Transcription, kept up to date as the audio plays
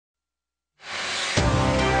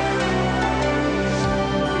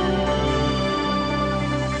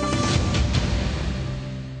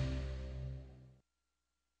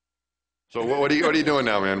So what are you doing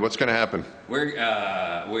now, man? What's going to happen? We're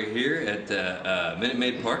here at Minute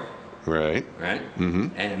Maid Park. Right. Right. Mm-hmm.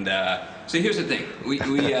 And so here's the thing.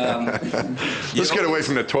 Let's get away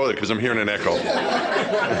from the toilet because I'm hearing an echo.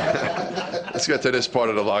 Let's get to this part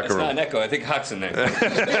of the locker room. It's not an echo. I think Huck's in there.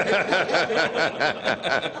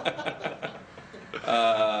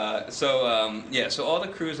 So all the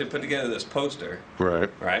crews, they put together this poster. Right.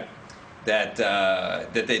 Right. That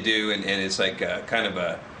they do, and it's like kind of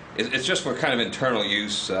a. It's just for kind of internal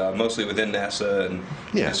use, mostly within NASA, and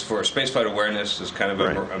it's for spaceflight awareness. It's kind of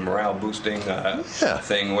a morale boosting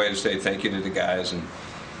thing, a way to say thank you to the guys. And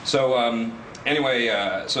so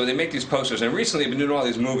anyway, so they make these posters, and recently they've been doing all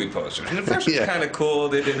these movie posters. And the first was kind of cool.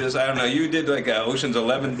 They did this, I don't know, you did like a Ocean's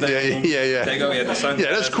 11 thing. Yeah. They go, the sun.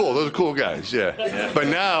 Yeah, that's cool. Those are cool guys. Yeah. But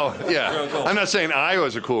now, cool. I'm not saying I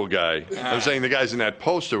was a cool guy. I'm saying the guys in that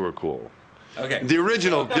poster were cool. Okay. The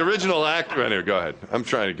original actor. Anyway, go ahead. I'm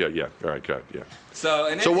trying to get. Yeah. All right. Go ahead. Yeah.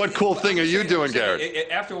 So what cool thing are you doing, Garrett?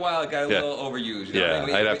 After a while, it got a little overused. You know?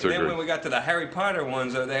 I'd have to agree. Then when we got to the Harry Potter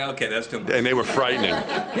ones, that's too much. And they were frightening.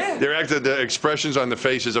 The expressions on the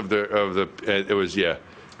faces of the it was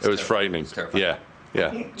frightening. It was terrifying.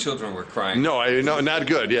 Yeah. Children were crying. No, not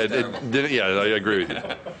good. Yeah, I agree with you.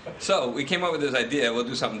 So we came up with this idea. We'll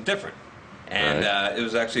do something different, and it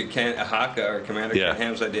was actually Hawk, our commander, Ken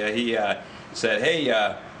Ham's idea. He said, "Hey,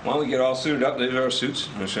 why don't we get all suited up? These are our suits."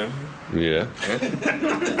 Yeah.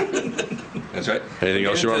 That's right. Anything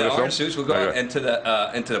else you want to film? Orange suits. We'll go out into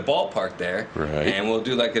the ballpark there, and we'll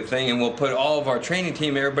do like a thing, and we'll put all of our training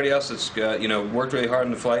team, everybody else that's worked really hard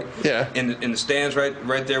in the flight, in the stands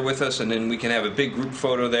right there with us, and then we can have a big group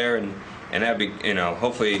photo there, and that'd be,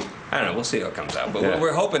 hopefully, I don't know, we'll see how it comes out. But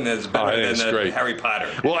we're hoping that it's better than the Harry Potter.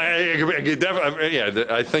 Well,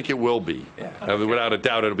 I think it will be. Without a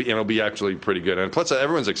doubt, it'll be actually pretty good. And plus,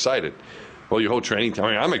 everyone's excited. Well, your whole training team.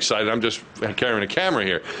 I'm excited. I'm just carrying a camera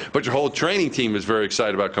here. But your whole training team is very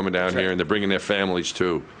excited about coming down here, and they're bringing their families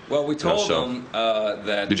too. Well, we told them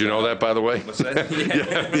that. Did you know that, by the way? What's that?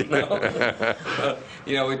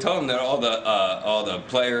 We told them that all the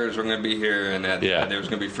players were going to be here, and that there was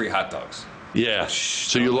going to be free hot dogs. Yeah.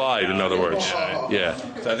 So you lied, in other words. Yeah.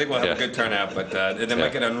 So I think we'll have a good turnout, but they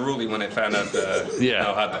might get unruly when they find out no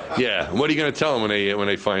hot dogs. Yeah. What are you going to tell them when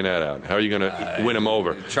they find that out? How are you going to win them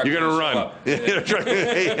over? You're going to run. In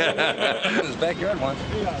his backyard once.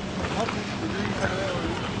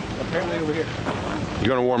 Apparently over here. You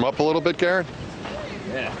going to warm up a little bit, Garrett?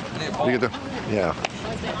 Yeah.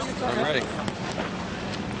 I'm ready.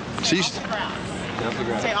 Ceased?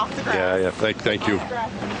 Stay off the ground. Yeah. Thank you.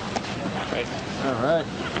 Right. All right.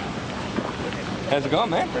 How's it going,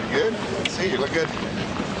 man? Pretty good. See, you look good.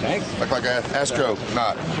 Thanks. Look like an Astro.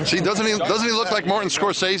 Not. See, doesn't he look like Martin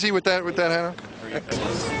Scorsese with that hat on?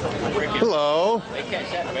 Hello.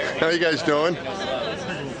 How you guys doing?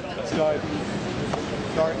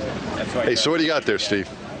 Hey, so what do you got there, Steve?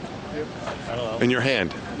 I don't know. In your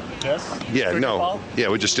hand? Yes? Yeah, no. Ball? Yeah,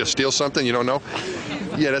 we just steal something? You don't know?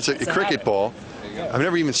 Yeah, that's a cricket ball. I've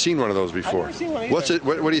never even seen one of those before. I've never seen one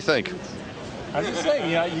either. What do you think? I was just saying,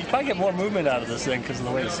 you probably get more movement out of this thing because of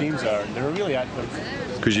the way the seams are. They're really a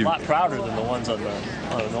lot prouder than the ones on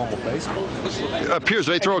a normal baseball. Piers,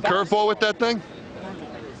 they throw a curveball with that thing?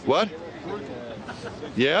 What?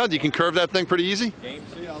 Yeah, you can curve that thing pretty easy?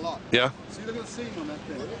 Yeah, a lot. Yeah. See, look at the seam on that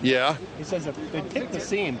thing. Yeah. He says if they pick the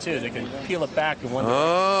seam, too. They can peel it back in one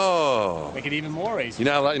direction. Make it even more racy.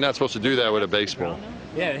 You're not supposed to do that with a baseball.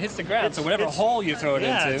 Yeah, it hits the ground, so whatever hole you throw it into.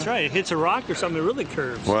 Yeah, that's right. It hits a rock or something, it really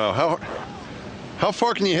curves. Wow. How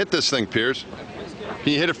far can you hit this thing, Piers?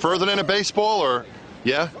 Can you hit it further than a baseball, or...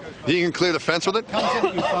 Yeah? You can clear the fence with it? It comes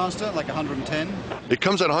at you faster, like 110. It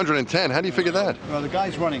comes at 110. How do you figure that? Well, the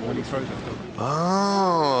guy's running when he throws it.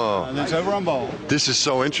 Oh. And it's over on ball. This is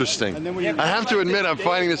so interesting. I have to admit, I'm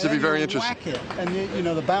finding this to be very interesting. Whack it. And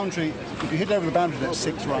the boundary, if you hit over the boundary, that's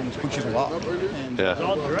 6 runs, which is a lot. And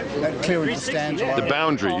that clearing the stands. The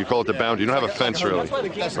boundary, you call it the boundary. You don't have a fence, really.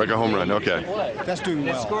 Like a home run, okay. That's doing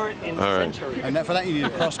well. All right. And for that, you need a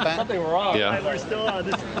cross bat. Yeah.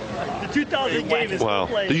 The 2000 game is wow.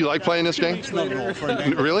 Do you like playing this game? It's not at all for a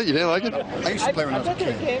game. Really? You didn't like it? I used to play when I was a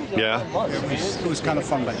kid. Yeah. It was kind of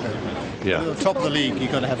fun back then. Yeah. At the top of the league,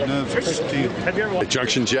 you've got to have nerves to stick to you. The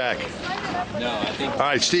Junction Jack. No, I think... All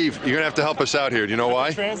right, Steve, you're going to have to help us out here. Do you know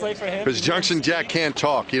why? Translate for him. Because Junction Jack can't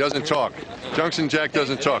talk. He doesn't talk. Junction Jack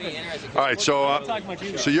doesn't talk. All right, so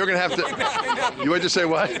you're going to have to... You want to say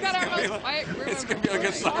what? It's going to be like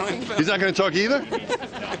a silent film. He's not going to talk either?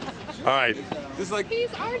 All right. He's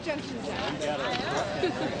our Junction Jack.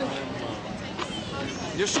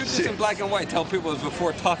 Just shoot this in black and white. Tell people it's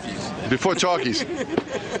before talkies. Before talkies.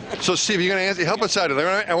 So, Steve, you're going to help us out.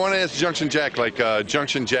 I want to ask Junction Jack,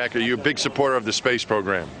 Junction Jack, are you a big supporter of the space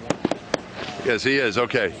program? Yes, he is.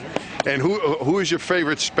 Okay. And who is your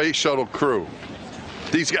favorite space shuttle crew?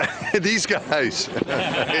 These guys. These guys.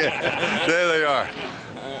 Yeah, there they are.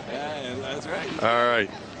 That's right. All right.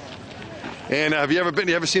 And have you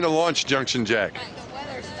ever seen a launch, Junction Jack?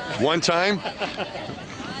 One time?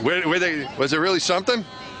 Was it really something?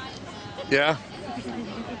 Yeah.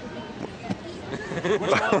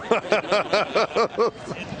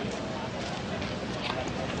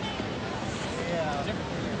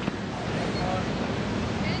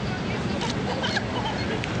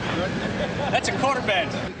 That's a quarter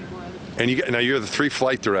bend. And now you're the 3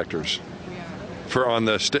 flight directors for on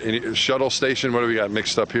the shuttle station. What do we got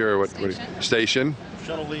mixed up here? What station?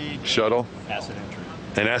 Shuttle lead. Shuttle. Asset entry.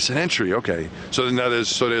 And asset entry. Okay. So now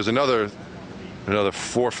there's another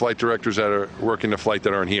 4 flight directors that are working the flight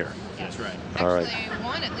that aren't here. That's right. All right. Actually,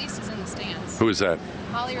 one at least is in the stands. Who is that?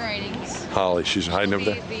 Holly Ridings. Holly, she's hiding over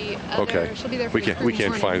there. Okay. She'll be there for we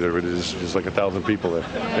can't find her, but there's like 1,000 people there.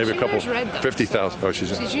 Yeah, maybe a couple. She wears red, though, 50,000. so Oh,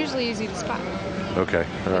 she's usually easy to spot. Okay.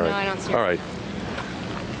 All right. No, I don't see her. All right.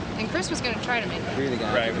 And Chris was going to try to make it.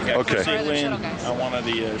 Right. We got Okay. Chris Lynn on one of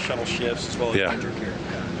the shuttle shifts as well as Patrick here.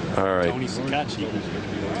 All right. Tony Sacacci.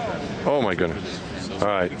 Oh my goodness. All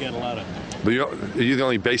right. We got a lot of. Are you the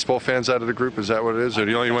only baseball fans out of the group? Is that what it is? Or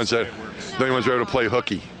the only ones that who are able to play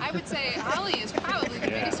hooky? I would say Holly is probably the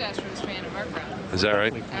biggest Astros fan of our crowd. Is that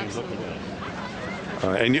right? Absolutely.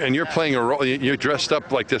 And you're playing a role. You're dressed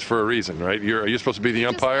up like this for a reason, right? Are you supposed to be the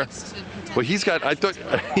umpire? Well, he's got. I thought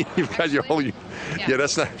you've got your whole. Yeah,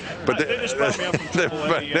 that's not. But They just brought me up from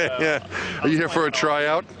AAA, yeah. Are you here for a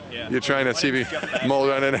tryout? Yeah. You're trying to see if you mold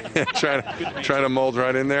right in. trying to mold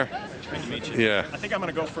right in there. Nice to meet you. Yeah. I think I'm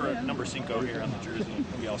going to go for a number 5 here on the jersey.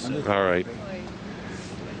 We'll be all set. All right.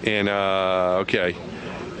 And okay.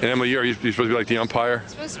 And Emily, you're supposed to be like the umpire?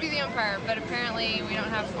 Supposed to be the umpire, but apparently we don't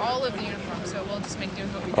have all of the uniforms, so we'll just make do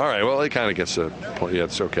with what we do. All right. Well, it kind of gets the point. Yeah,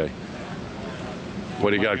 it's okay. What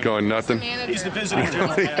do you got going? Nothing. He's the visiting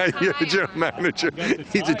general manager. You're the general manager.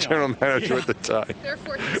 He's the general manager with the tie.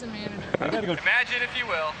 Therefore, he's a manager. Imagine, if you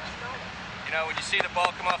will, when you see the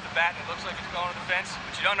ball come off the bat and it looks like it's going to the fence,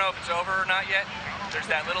 but you don't know if it's over or not yet. There's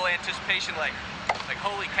that little anticipation, like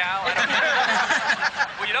holy cow. I don't know.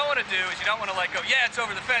 What you don't want to do is you don't want to go, yeah, it's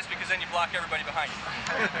over the fence, because then you block everybody behind you.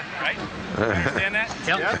 Right? Understand that?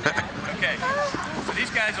 Yep. Okay. So these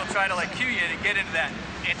guys will try to cue you to get into that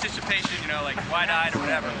anticipation, like wide-eyed or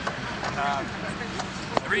whatever.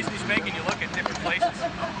 The reason he's making you look at different places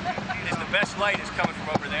is the best light is coming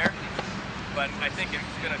from over there. But I think it's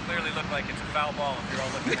going to clearly look like it's a foul ball if you're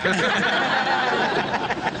all looking at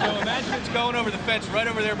it. So imagine it's going over the fence right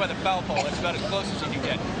over there by the foul pole. That's about as close as you can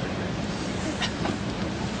get.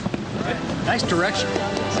 Nice direction.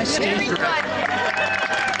 Nice direction.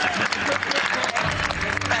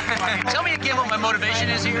 Tell me again what my motivation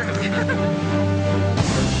is here.